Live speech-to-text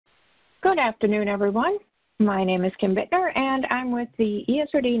Good afternoon, everyone. My name is Kim Bittner, and I'm with the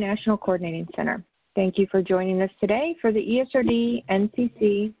ESRD National Coordinating Center. Thank you for joining us today for the ESRD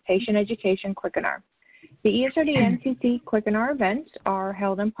NCC Patient Education Quickinar. The ESRD NCC Quickinar events are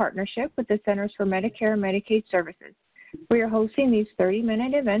held in partnership with the Centers for Medicare and Medicaid Services. We are hosting these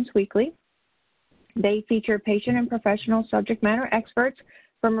 30-minute events weekly. They feature patient and professional subject matter experts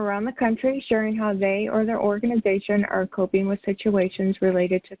from around the country sharing how they or their organization are coping with situations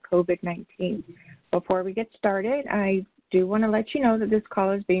related to COVID-19. Before we get started, I do want to let you know that this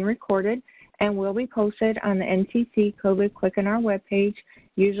call is being recorded and will be posted on the NCC COVID Quickinar webpage,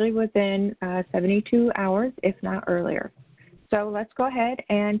 usually within 72 hours, if not earlier. So let's go ahead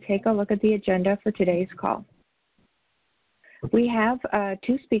and take a look at the agenda for today's call. We have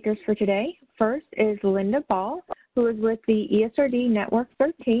two speakers for today. First is Lynda Ball, who is with the ESRD Network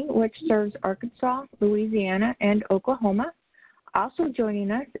 13, which serves Arkansas, Louisiana, and Oklahoma. Also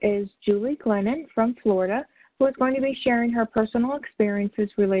joining us is Julie Glennon from Florida, who is going to be sharing her personal experiences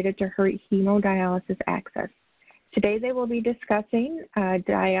related to her hemodialysis access. Today they will be discussing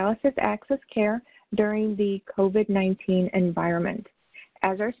dialysis access care during the COVID-19 environment.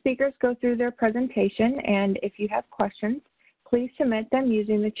 As our speakers go through their presentation, and if you have questions, please submit them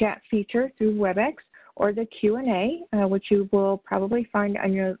using the chat feature through WebEx or the Q&A, which you will probably find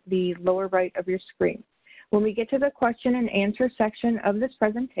on the lower right of your screen. When we get to the question and answer section of this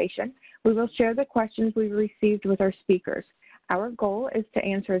presentation, we will share the questions we received with our speakers. Our goal is to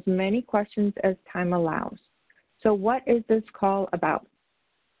answer as many questions as time allows. So what is this call about?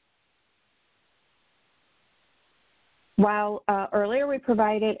 While earlier we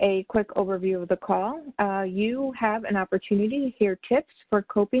provided a quick overview of the call, you have an opportunity to hear tips for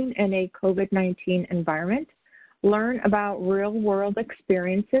coping in a COVID-19 environment, learn about real-world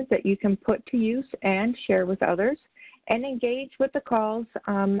experiences that you can put to use and share with others, and engage with the calls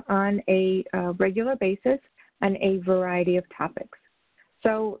on a regular basis on a variety of topics.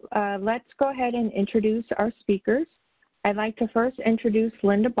 So let's go ahead and introduce our speakers. I'd like to first introduce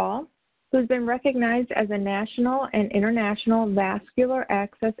Lynda Ball, who's been recognized as a national and international vascular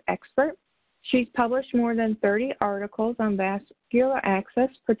access expert. She's published more than 30 articles on vascular access,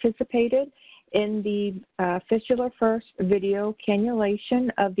 participated in the Fistula First video cannulation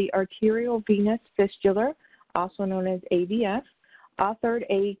of the arterial venous fistula, also known as AVF, authored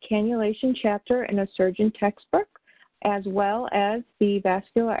a cannulation chapter in a surgeon textbook, as well as the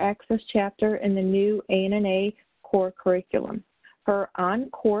vascular access chapter in the new ANA core curriculum. Her On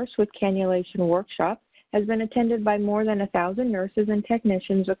Course with Cannulation workshop has been attended by more than 1,000 nurses and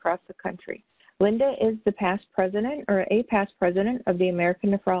technicians across the country. Lynda is the past president or a past president of the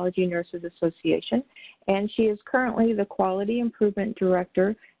American Nephrology Nurses Association, and she is currently the Quality Improvement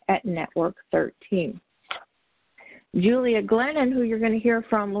Director at Network 13. Julia Glennon, who you're going to hear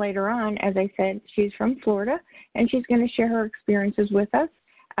from later on, as I said, she's from Florida, and she's going to share her experiences with us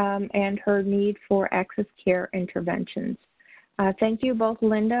and her need for access care interventions. Thank you both,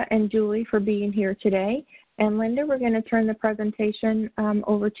 Lynda and Julie, for being here today. And Lynda, we're going to turn the presentation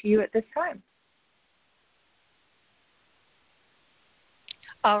over to you at this time.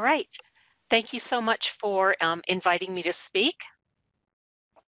 All right. Thank you so much for inviting me to speak.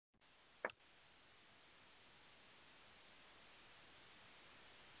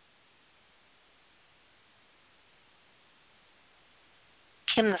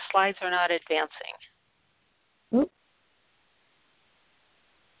 Kim, the slides are not advancing. Oops.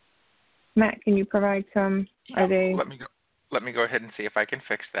 Matt, can you provide some, are they? Let me go ahead and see if I can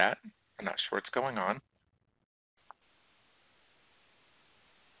fix that. I'm not sure what's going on.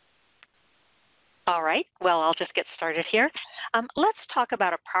 All right, well, I'll just get started here. Let's talk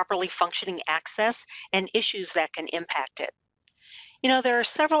about a properly functioning access and issues that can impact it. You know, there are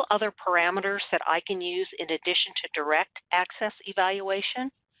several other parameters that I can use in addition to direct access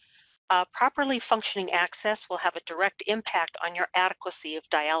evaluation. Properly functioning access will have a direct impact on your adequacy of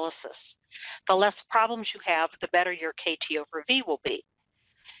dialysis. The less problems you have, the better your KT over V will be.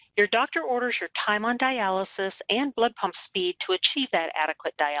 Your doctor orders your time on dialysis and blood pump speed to achieve that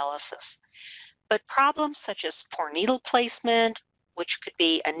adequate dialysis. But problems such as poor needle placement, which could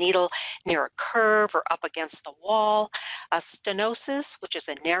be a needle near a curve or up against the wall, a stenosis, which is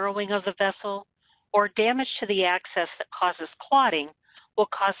a narrowing of the vessel, or damage to the access that causes clotting, will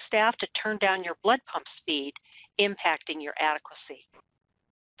cause staff to turn down your blood pump speed, impacting your adequacy.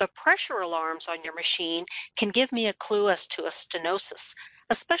 The pressure alarms on your machine can give me a clue as to a stenosis,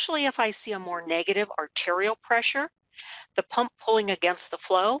 especially if I see a more negative arterial pressure, the pump pulling against the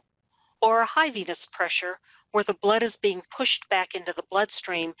flow, or a high venous pressure where the blood is being pushed back into the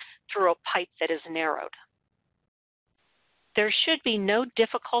bloodstream through a pipe that is narrowed. There should be no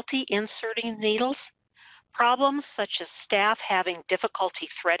difficulty inserting needles. Problems such as staff having difficulty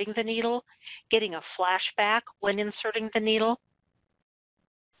threading the needle, getting a flashback when inserting the needle,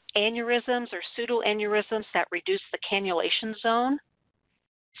 aneurysms or pseudoaneurysms that reduce the cannulation zone,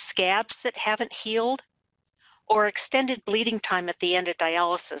 scabs that haven't healed, or extended bleeding time at the end of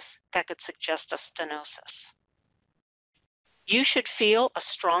dialysis that could suggest a stenosis. You should feel a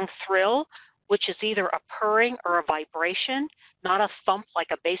strong thrill, which is either a purring or a vibration, not a thump like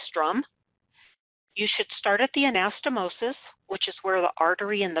a bass drum. You should start at the anastomosis, which is where the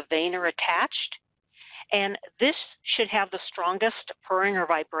artery and the vein are attached. And this should have the strongest purring or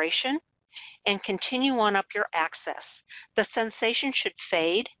vibration and continue on up your axis. The sensation should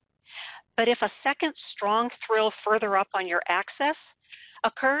fade, but if a second strong thrill further up on your axis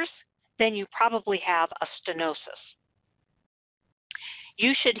occurs, then you probably have a stenosis.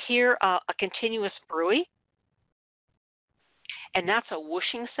 You should hear a continuous bruit, and that's a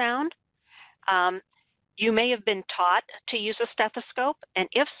whooshing sound. You may have been taught to use a stethoscope, and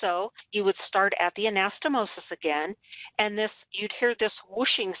if so, you would start at the anastomosis again, and you'd hear this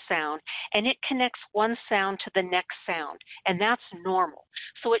whooshing sound, and it connects one sound to the next sound, and that's normal.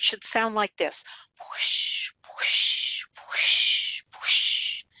 So it should sound like this, whoosh, whoosh, whoosh,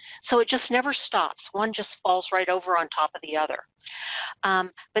 whoosh. So it just never stops. One just falls right over on top of the other.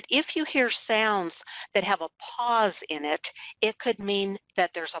 But if you hear sounds that have a pause in it, it could mean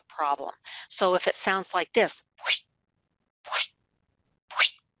that there's a problem. So if it sounds like this, whoosh, whoosh, whoosh,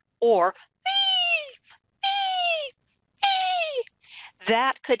 or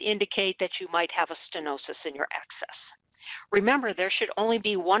that could indicate that you might have a stenosis in your axis. Remember, there should only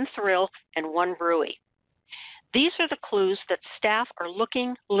be one thrill and one bruit. These are the clues that staff are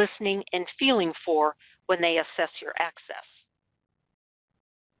looking, listening, and feeling for when they assess your axis.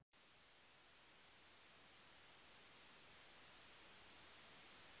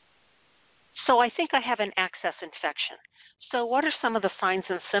 So I think I have an access infection. So what are some of the signs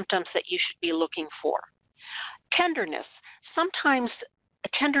and symptoms that you should be looking for? Tenderness. Sometimes a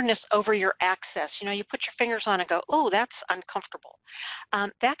tenderness over your axis. You know, you put your fingers on and go, oh, that's uncomfortable.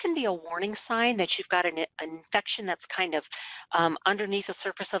 That can be a warning sign that you've got an infection that's kind of underneath the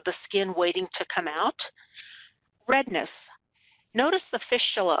surface of the skin waiting to come out. Redness. Notice the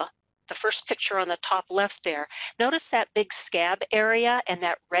fistula. The first picture on the top left there, notice that big scab area and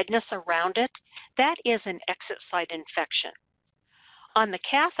that redness around it. That is an exit site infection. On the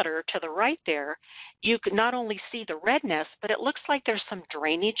catheter to the right there, you can not only see the redness, but it looks like there's some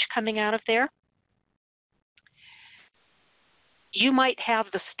drainage coming out of there. You might have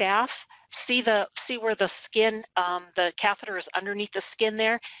the staff see where the skin, the catheter is underneath the skin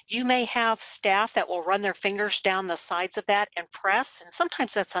there. You may have staff that will run their fingers down the sides of that and press, and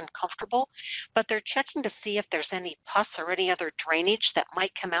sometimes that's uncomfortable, but they're checking to see if there's any pus or any other drainage that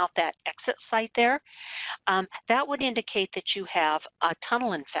might come out that exit site there. That would indicate that you have a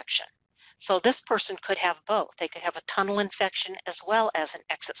tunnel infection. So this person could have both. They could have a tunnel infection as well as an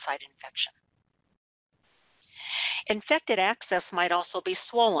exit site infection. Infected access might also be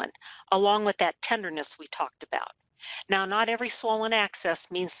swollen, along with that tenderness we talked about. Now, not every swollen access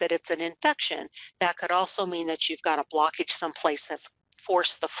means that it's an infection. That could also mean that you've got a blockage someplace that's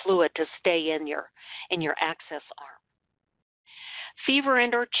forced the fluid to stay in your access arm. Fever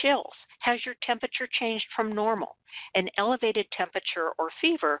and or chills. Has your temperature changed from normal? An elevated temperature or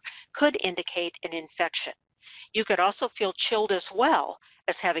fever could indicate an infection. You could also feel chilled as well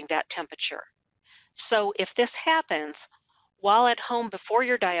as having that temperature. So if this happens while at home before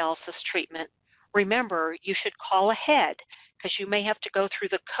your dialysis treatment, remember you should call ahead because you may have to go through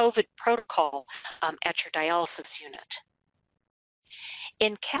the COVID protocol at your dialysis unit.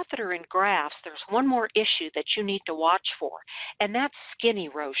 In catheter and grafts, there's one more issue that you need to watch for, and that's skin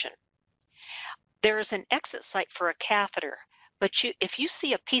erosion. There is an exit site for a catheter, but if you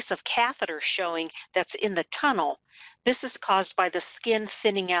see a piece of catheter showing that's in the tunnel, this is caused by the skin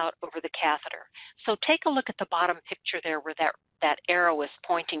thinning out over the catheter. So take a look at the bottom picture there where that arrow is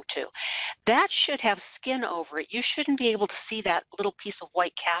pointing to. That should have skin over it. You shouldn't be able to see that little piece of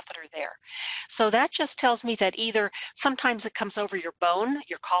white catheter there. So that just tells me that either sometimes it comes over your bone,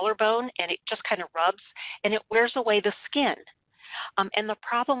 your collarbone, and it just kind of rubs and it wears away the skin. And the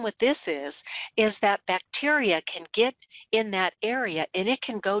problem with this is that bacteria can get in that area and it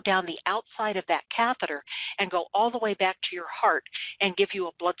can go down the outside of that catheter and go all the way back to your heart and give you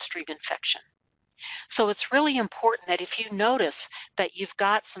a bloodstream infection. So it's really important that if you notice that you've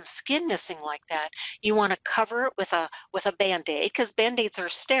got some skin missing like that, you want to cover it with a Band-Aid, because Band-Aids are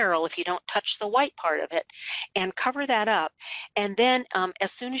sterile if you don't touch the white part of it, and cover that up. And then as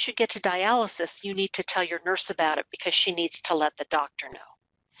soon as you get to dialysis, you need to tell your nurse about it because she needs to let the doctor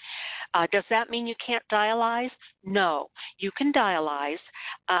know. Does that mean you can't dialyze? No, you can dialyze,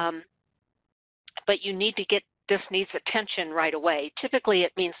 but you need to get this needs attention right away. Typically,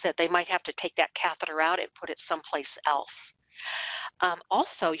 it means that they might have to take that catheter out and put it someplace else.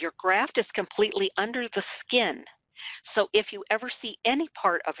 Also, your graft is completely under the skin. So if you ever see any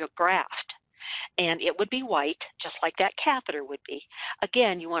part of your graft, and it would be white, just like that catheter would be,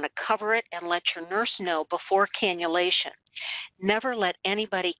 again, you want to cover it and let your nurse know before cannulation. Never let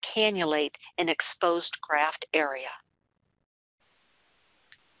anybody cannulate an exposed graft area.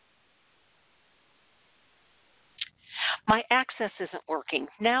 My access isn't working.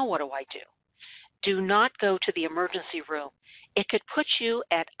 Now what do I do? Do not go to the emergency room. It could put you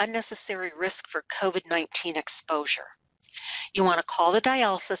at unnecessary risk for COVID-19 exposure. You want to call the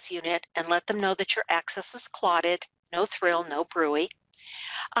dialysis unit and let them know that your access is clotted, no thrill, no bruit.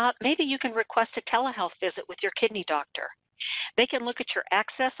 Maybe you can request a telehealth visit with your kidney doctor. They can look at your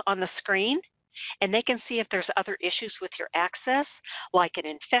access on the screen, and they can see if there's other issues with your access, like an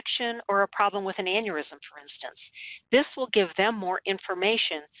infection or a problem with an aneurysm, for instance. This will give them more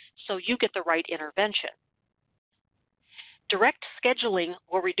information so you get the right intervention. Direct scheduling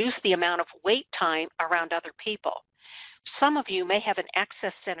will reduce the amount of wait time around other people. Some of you may have an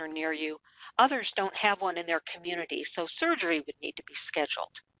access center near you. Others don't have one in their community, so surgery would need to be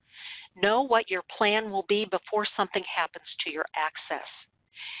scheduled. Know what your plan will be before something happens to your access.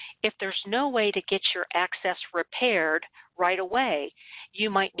 If there's no way to get your access repaired right away, you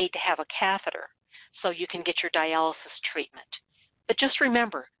might need to have a catheter so you can get your dialysis treatment. But just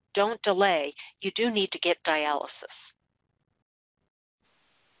remember, don't delay. You do need to get dialysis.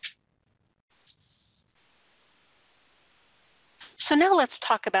 So now let's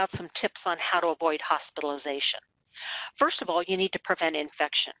talk about some tips on how to avoid hospitalization. First of all, you need to prevent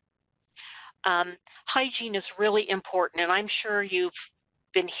infection. Hygiene is really important, and I'm sure you've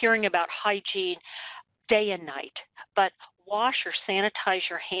been hearing about hygiene day and night, but wash or sanitize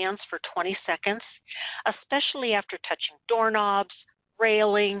your hands for 20 seconds, especially after touching doorknobs,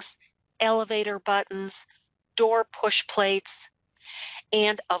 railings, elevator buttons, door push plates,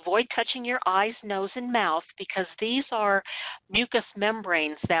 and avoid touching your eyes, nose, and mouth, because these are mucous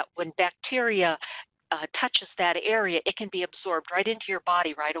membranes that when bacteria touches that area, it can be absorbed right into your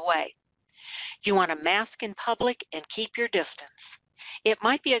body right away. You want to mask in public and keep your distance. It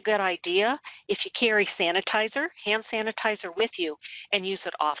might be a good idea if you carry sanitizer, hand sanitizer with you, and use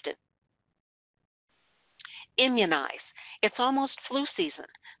it often. Immunize. It's almost flu season,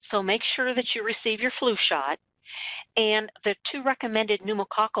 so make sure that you receive your flu shot. And the two recommended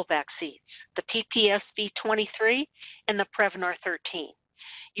pneumococcal vaccines, the PPSV23 and the Prevnar 13.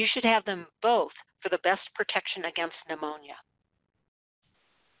 You should have them both for the best protection against pneumonia.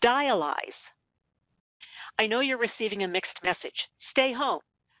 Dialyze. I know you're receiving a mixed message. Stay home,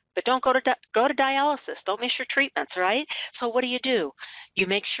 but don't go to dialysis. Don't miss your treatments, right? So what do? You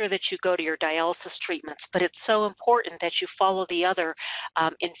make sure that you go to your dialysis treatments, but it's so important that you follow the other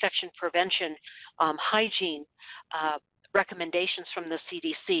infection prevention, hygiene recommendations from the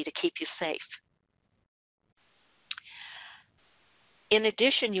CDC to keep you safe. In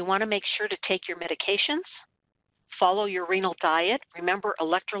addition, you want to make sure to take your medications. Follow your renal diet. Remember,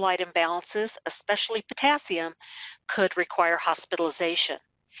 electrolyte imbalances, especially potassium, could require hospitalization.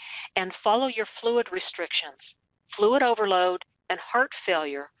 And follow your fluid restrictions. Fluid overload and heart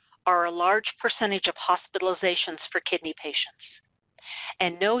failure are a large percentage of hospitalizations for kidney patients.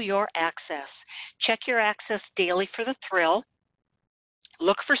 And know your access. Check your access daily for the thrill.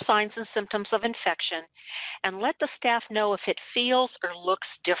 Look for signs and symptoms of infection, and let the staff know if it feels or looks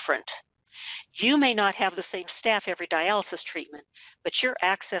different. You may not have the same staff every dialysis treatment, but your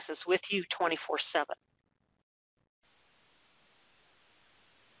access is with you 24/7.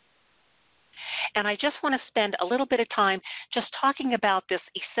 And I just want to spend a little bit of time just talking about this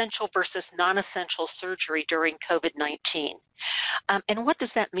essential versus non-essential surgery during COVID-19. And what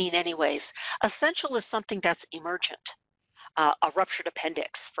does that mean anyways? Essential is something that's emergent. A ruptured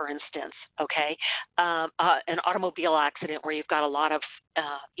appendix, for instance, okay? An automobile accident where you've got a lot of,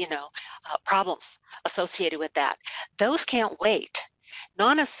 problems associated with that. Those can't wait.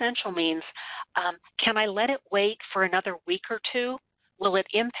 Non-essential means, can I let it wait for another week or two? Will it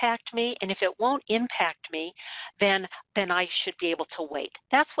impact me? And if it won't impact me, then I should be able to wait.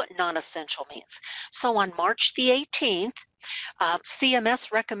 That's what non-essential means. So on March the 18th, CMS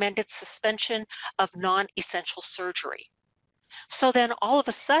recommended suspension of non-essential surgery. So then all of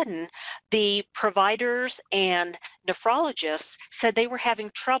a sudden, the providers and nephrologists said they were having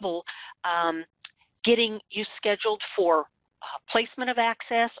trouble getting you scheduled for placement of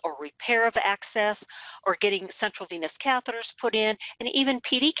access or repair of access or getting central venous catheters put in and even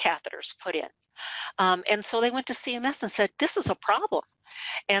PD catheters put in. And so they went to CMS and said, this is a problem.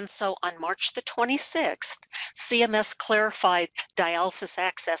 And so on March the 26th, CMS clarified dialysis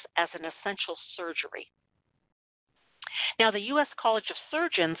access as an essential surgery. Now, the U.S. College of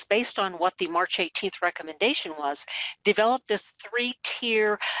Surgeons, based on what the March 18th recommendation was, developed this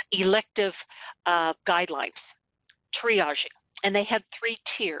three-tier elective guidelines, triaging, and they had 3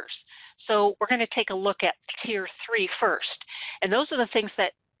 tiers. So we're going to take a look at tier 3 first, and those are the things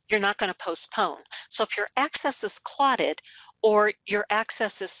that you're not going to postpone. So if your access is clotted or your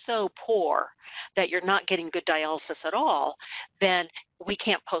access is so poor that you're not getting good dialysis at all, then we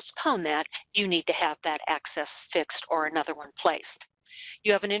can't postpone that. You need to have that access fixed or another one placed.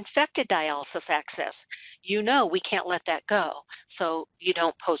 You have an infected dialysis access. You know we can't let that go, so you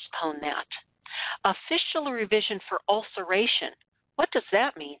don't postpone that. A fistula revision for ulceration. What does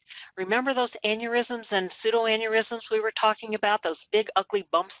that mean? Remember those aneurysms and pseudoaneurysms we were talking about, those big ugly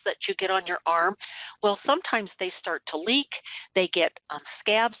bumps that you get on your arm? Well, sometimes they start to leak, they get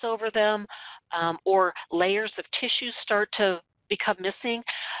scabs over them, or layers of tissue start to become missing.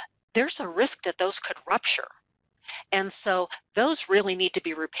 There's a risk that those could rupture. And so those really need to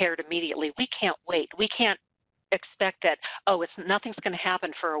be repaired immediately. We can't wait. We can't expect that, oh, nothing's going to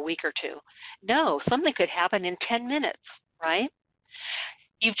happen for a week or two. No, something could happen in 10 minutes, right?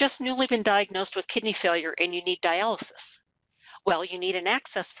 You've just newly been diagnosed with kidney failure and you need dialysis. Well, you need an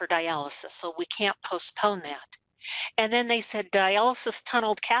access for dialysis, so we can't postpone that. And then they said dialysis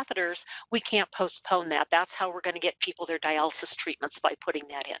tunneled catheters, we can't postpone that. That's how we're going to get people their dialysis treatments, by putting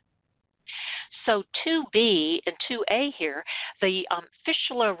that in. So 2B and 2A here, the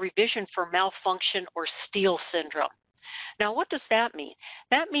fistula revision for malfunction or Steele syndrome. Now, what does that mean?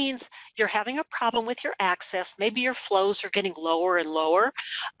 That means you're having a problem with your access. Maybe your flows are getting lower and lower,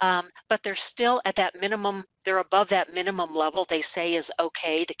 but they're still at that minimum. They're above that minimum level they say is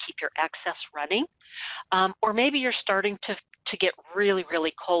okay to keep your access running. Or maybe you're starting to get really,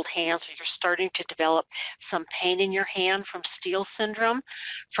 really cold hands, or you're starting to develop some pain in your hand from Steele syndrome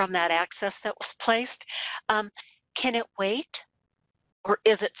from that access that was placed. Can it wait? Or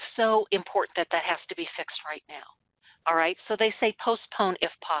is it so important that that has to be fixed right now? All right, so they say postpone if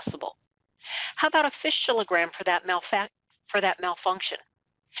possible. How about a fistulogram for that malfunction?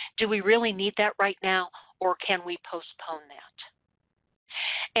 Do we really need that right now, or can we postpone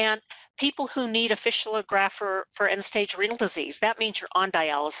that? And people who need a fistulograph for end-stage renal disease, that means you're on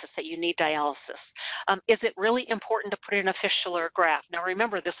dialysis, that you need dialysis. Is it really important to put in a fistulograph? Now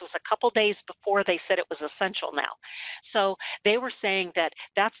remember, this was a couple days before they said it was essential now. So they were saying that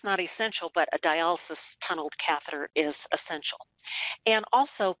that's not essential, but a dialysis tunneled catheter is essential. And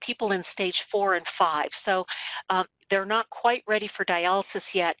also people in stage 4 and 5. So they're not quite ready for dialysis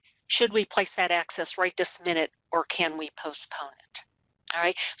yet. Should we place that access right this minute, or can we postpone it? All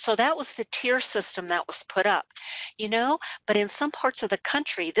right, so that was the tier system that was put up, you know, but in some parts of the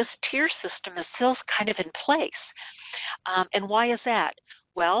country, this tier system is still kind of in place. And why is that?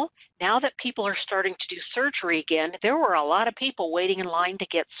 Well, now that people are starting to do surgery again, there were a lot of people waiting in line to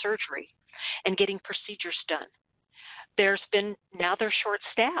get surgery and getting procedures done. Now they're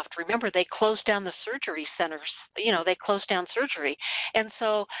short-staffed. Remember, they closed down the surgery centers. You know, they closed down surgery. And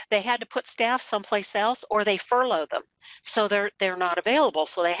so they had to put staff someplace else, or they furlough them. So they're not available,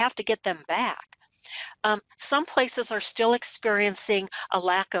 so they have to get them back. Some places are still experiencing a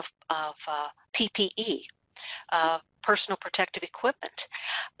lack of PPE, personal protective equipment.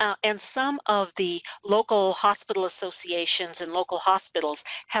 And some of the local hospital associations and local hospitals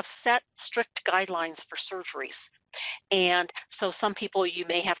have set strict guidelines for surgeries. And so some people, you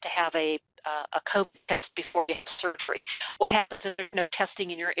may have to have a COVID test before you have surgery. What happens if there's no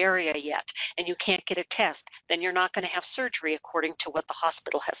testing in your area yet and you can't get a test? Then you're not going to have surgery according to what the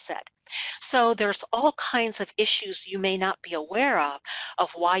hospital has said. So there's all kinds of issues you may not be aware of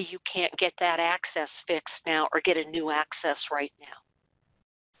why you can't get that access fixed now or get a new access right now.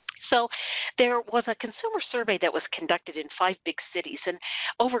 So there was a consumer survey that was conducted in 5 big cities, and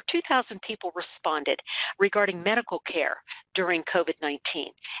over 2,000 people responded regarding medical care during COVID-19.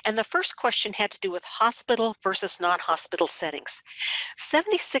 And the first question had to do with hospital versus non-hospital settings.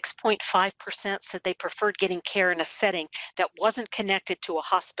 76.5% said they preferred getting care in a setting that wasn't connected to a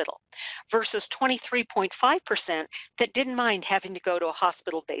hospital, versus 23.5% that didn't mind having to go to a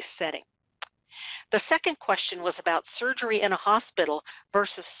hospital-based setting. The second question was about surgery in a hospital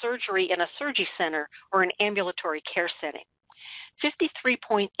versus surgery in a surgery center or an ambulatory care setting.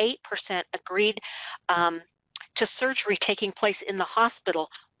 53.8% agreed to surgery taking place in the hospital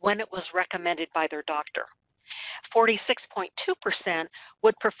when it was recommended by their doctor. 46.2%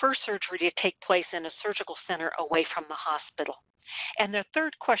 would prefer surgery to take place in a surgical center away from the hospital. And their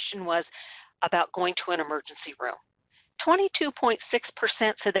third question was about going to an emergency room. 22.6%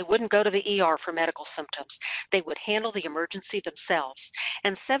 said they wouldn't go to the ER for medical symptoms. They would handle the emergency themselves.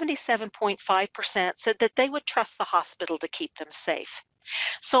 And 77.5% said that they would trust the hospital to keep them safe.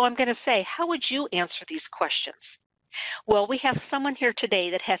 So I'm going to say, how would you answer these questions? Well, we have someone here today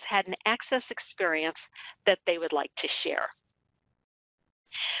that has had an access experience that they would like to share.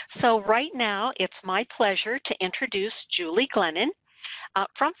 So right now, it's my pleasure to introduce Julie Glennon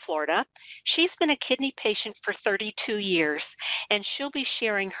from Florida. She's been a kidney patient for 32 years, and she'll be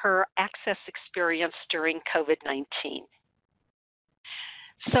sharing her access experience during COVID-19.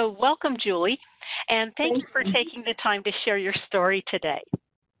 So welcome, Julie, and thank you for taking the time to share your story today.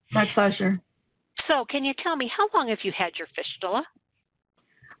 My pleasure. So can you tell me, how long have you had your fistula?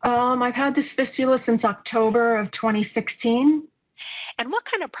 I've had this fistula since October of 2016. And what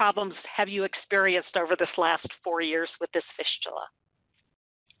kind of problems have you experienced over this last 4 years with this fistula?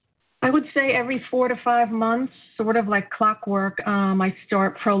 I would say every 4 to 5 months, sort of like clockwork, I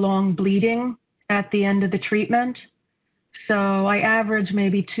start prolonged bleeding at the end of the treatment. So I average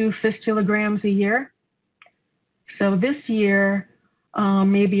maybe 2 fistulograms a year. So this year,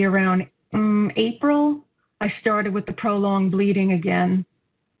 maybe around April, I started with the prolonged bleeding again.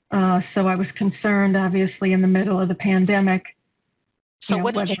 So I was concerned, obviously, in the middle of the pandemic. So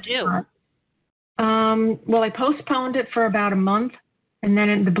what did you do? Well, I postponed it for about a month, and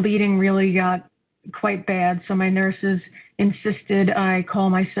then the bleeding really got quite bad. So my nurses insisted I call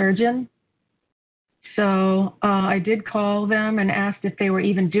my surgeon. So I did call them and asked if they were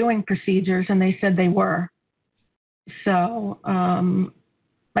even doing procedures, and they said they were. So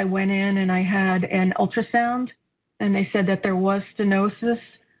I went in and I had an ultrasound, and they said that there was stenosis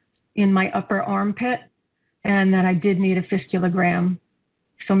in my upper armpit and that I did need a fistulogram.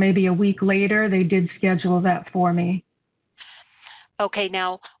 So maybe a week later, they did schedule that for me. Okay,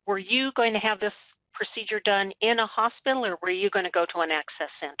 now, were you going to have this procedure done in a hospital, or were you going to go to an access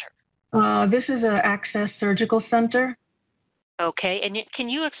center? This is an access surgical center. Okay, and can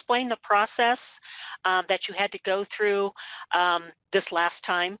you explain the process that you had to go through this last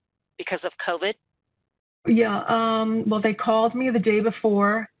time because of COVID? Yeah, well, they called me the day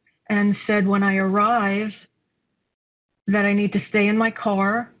before and said when I arrive that I need to stay in my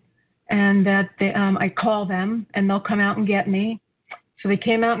car, and that I call them and they'll come out and get me. So they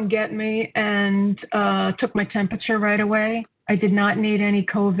came out and get me and took my temperature right away. I did not need any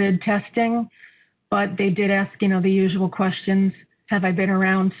COVID testing, but they did ask, the usual questions. Have I been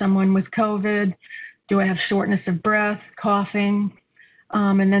around someone with COVID? Do I have shortness of breath, coughing?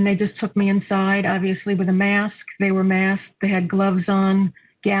 And then they just took me inside, obviously with a mask. They were masked. They had gloves on,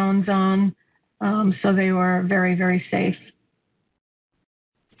 gowns on. So they were very, very safe.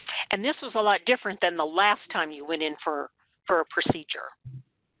 And this was a lot different than the last time you went in for a procedure.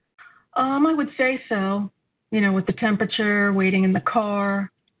 I would say so. With the temperature, waiting in the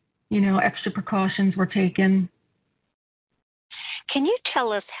car, extra precautions were taken. Can you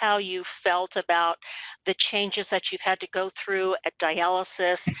tell us how you felt about the changes that you've had to go through at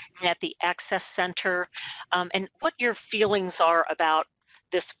dialysis and at the access center, and what your feelings are about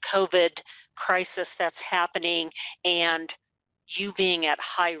this COVID crisis that's happening and you being at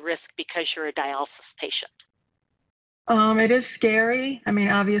high risk because you're a dialysis patient? It is scary. I mean,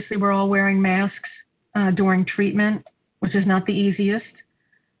 obviously we're all wearing masks during treatment, which is not the easiest.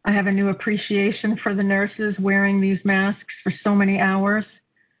 I have a new appreciation for the nurses wearing these masks for so many hours.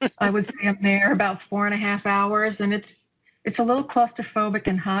 I would say I'm there about 4.5 hours, and it's a little claustrophobic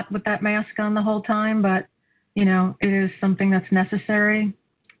and hot with that mask on the whole time, but it is something that's necessary.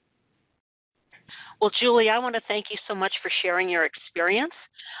 Well, Julie, I want to thank you so much for sharing your experience.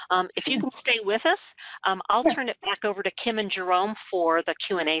 If you can stay with us, I'll turn it back over to Kim and Jerome for the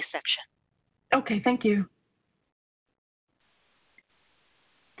Q&A section. Okay, thank you.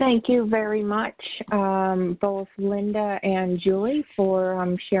 Thank you very much, both Lynda and Julie,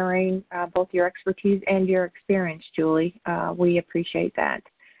 for sharing both your expertise and your experience, Julie. We appreciate that.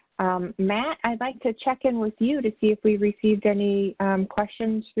 Matt, I'd like to check in with you to see if we received any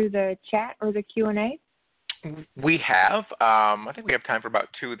questions through the chat or the Q&A. We have. I think we have time for about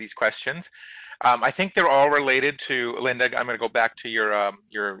 2 of these questions. I think they're all related to, Lynda, I'm going to go back to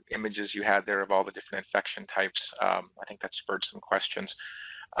your images you had there of all the different infection types. I think that spurred some questions.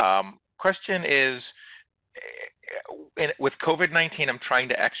 Question is, with COVID-19, I'm trying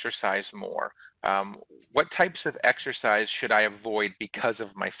to exercise more. What types of exercise should I avoid because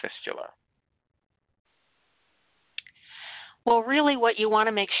of my fistula? Well, really what you want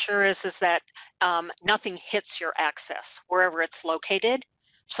to make sure is that nothing hits your access wherever it's located.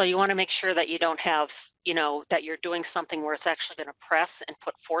 So you want to make sure that you don't have, that you're doing something where it's actually going to press and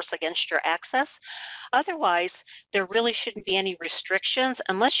put force against your access. Otherwise, there really shouldn't be any restrictions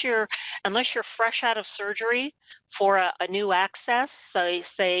unless you're fresh out of surgery for a new access. So you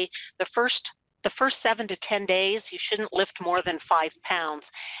say the first 7 to 10 days, you shouldn't lift more than 5 pounds.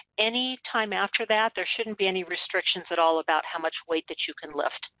 Any time after that, there shouldn't be any restrictions at all about how much weight that you can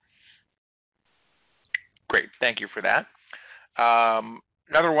lift. Great, thank you for that.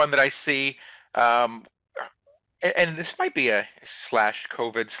 Another one that I see, and this might be a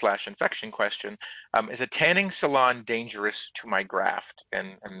 /COVID/infection question, is a tanning salon dangerous to my graft?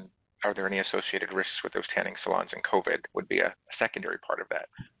 And are there any associated risks with those tanning salons, and COVID would be a secondary part of that?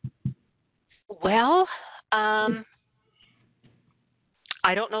 Well, I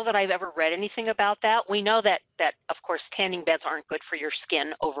don't know that I've ever read anything about that. We know that of course, tanning beds aren't good for your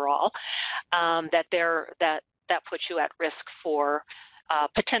skin overall, that puts you at risk for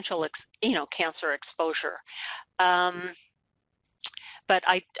potential, cancer exposure. But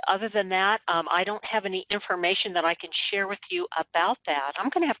other than that, I don't have any information that I can share with you about that. I'm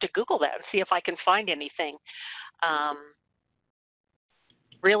going to have to Google that and see if I can find anything.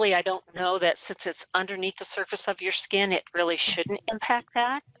 Really, I don't know that since it's underneath the surface of your skin, it really shouldn't impact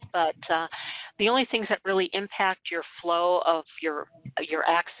that. But the only things that really impact your flow of your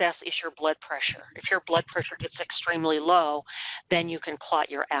access is your blood pressure. If your blood pressure gets extremely low, then you can clot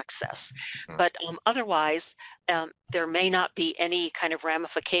your access. But otherwise, there may not be any kind of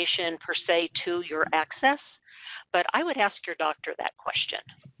ramification per se to your access. But I would ask your doctor that question.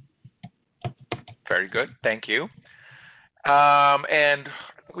 Very good, thank you. And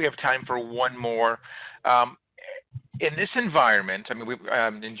we have time for one more. In this environment, I mean,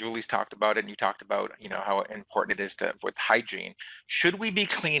 and Julie's talked about it, and you talked about, how important it is with hygiene. Should we be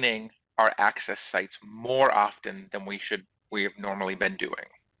cleaning our access sites more often than we have normally been doing?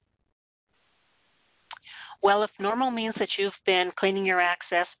 Well, if normal means that you've been cleaning your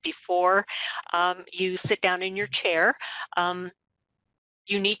access before you sit down in your chair,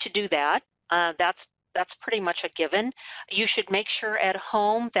 you need to do that. That's pretty much a given. You should make sure at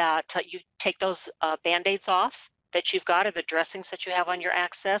home that you take those Band-Aids off that you've got, or the dressings that you have on your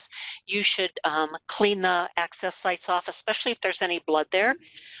access. You should clean the access sites off, especially if there's any blood there,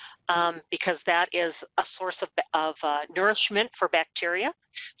 because that is a source of nourishment for bacteria.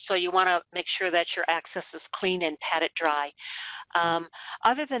 So you want to make sure that your access is clean and pat it dry.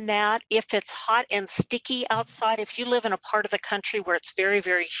 Other than that, if it's hot and sticky outside, if you live in a part of the country where it's very,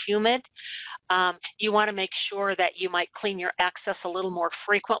 very humid, you want to make sure that you might clean your access a little more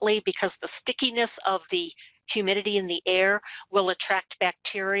frequently, because the stickiness of the humidity in the air will attract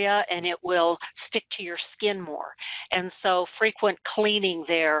bacteria and it will stick to your skin more. And so frequent cleaning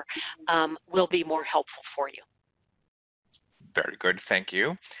there will be more helpful for you. Very good, thank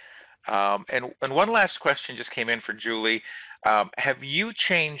you. And one last question just came in for Julie. Have you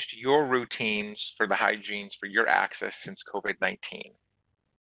changed your routines for the hygienes for your access since COVID-19?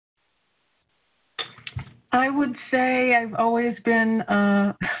 I would say I've always been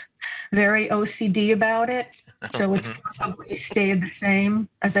very OCD about it, so it's probably stayed the same,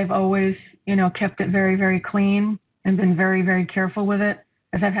 as I've always, kept it very, very clean and been very, very careful with it.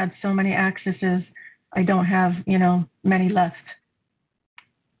 As I've had so many accesses, I don't have, many left.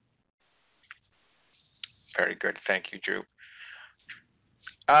 Very good, thank you, Drew.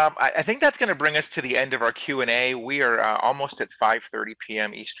 I think that's going to bring us to the end of our Q&A. We are almost at 5:30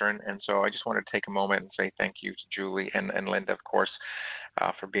 p.m. Eastern, and so I just wanted to take a moment and say thank you to Julie and Lynda, of course,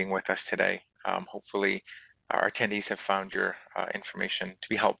 for being with us today. Hopefully, our attendees have found your information to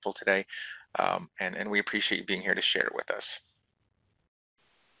be helpful today, and we appreciate you being here to share it with us.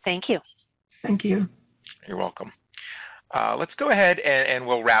 Thank you. Thank you. You're welcome. Let's go ahead and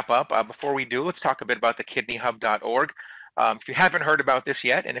we'll wrap up. Before we do, let's talk a bit about the kidneyhub.org. If you haven't heard about this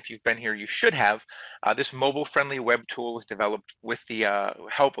yet, and if you've been here, you should have, this mobile-friendly web tool is developed with the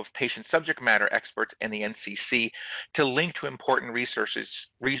help of patient subject matter experts and the NCC to link to important resources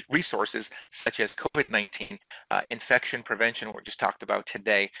such as COVID-19, infection prevention, what we just talked about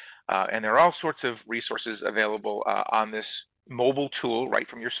today. And there are all sorts of resources available on this mobile tool, right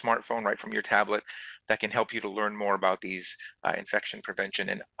from your smartphone, right from your tablet, that can help you to learn more about these infection prevention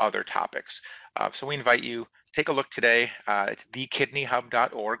and other topics. So we invite you, take a look today. It's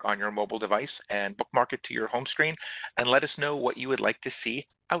thekidneyhub.org on your mobile device, and bookmark it to your home screen, and let us know what you would like to see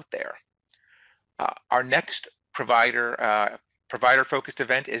out there. Our next provider-focused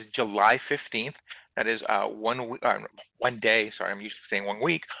event is July 15th. That is one day, sorry, I'm used to saying 1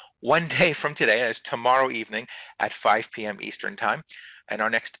 week. 1 day from today, that is tomorrow evening at 5 p.m. Eastern Time. And our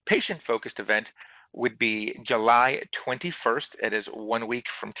next patient-focused event would be July 21st. It is 1 week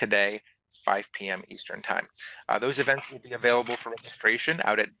from today, 5 p.m. Eastern Time. Those events will be available for registration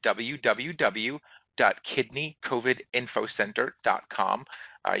out at www.kidneycovidinfocenter.com.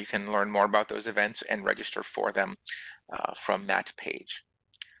 You can learn more about those events and register for them from that page.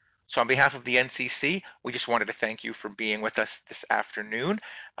 So on behalf of the NCC, we just wanted to thank you for being with us this afternoon.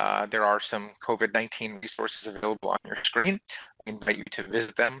 There are some COVID-19 resources available on your screen. We invite you to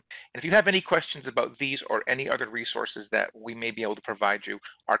visit them. And if you have any questions about these or any other resources that we may be able to provide you,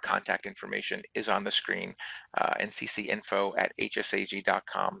 our contact information is on the screen.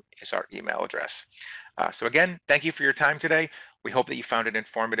 nccinfo@hsag.com is our email address. So again, thank you for your time today. We hope that you found it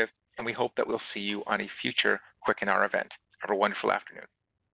informative, and we hope that we'll see you on a future quickinar event. Have a wonderful afternoon.